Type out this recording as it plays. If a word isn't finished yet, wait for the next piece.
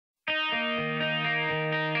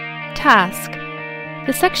Task.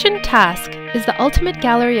 The section Task is the ultimate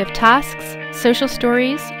gallery of tasks, social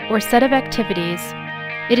stories, or set of activities.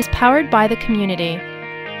 It is powered by the community.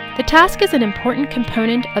 The task is an important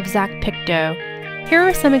component of Zac Picto. Here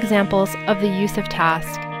are some examples of the use of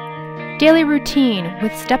task. Daily routine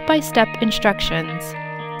with step-by-step instructions.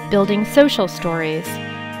 Building social stories.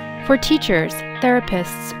 For teachers,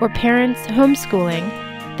 therapists, or parents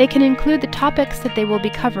homeschooling, they can include the topics that they will be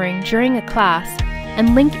covering during a class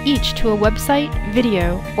and link each to a website,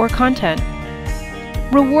 video, or content.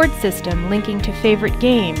 Reward system linking to favorite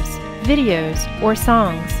games, videos, or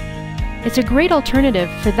songs. It's a great alternative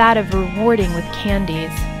for that of rewarding with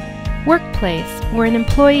candies. Workplace, where an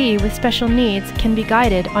employee with special needs can be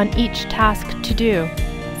guided on each task to do.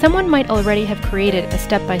 Someone might already have created a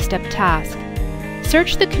step-by-step task.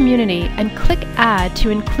 Search the community and click Add to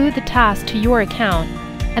include the task to your account,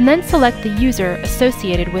 and then select the user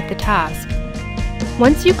associated with the task.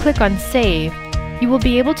 Once you click on Save, you will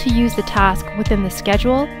be able to use the task within the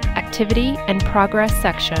Schedule, Activity, and Progress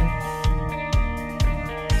section.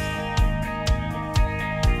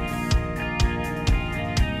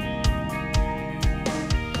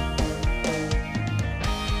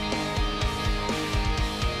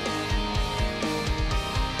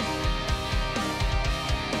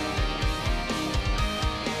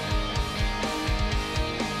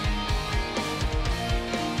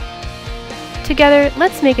 Together,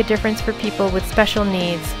 let's make a difference for people with special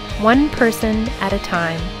needs, one person at a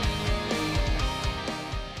time.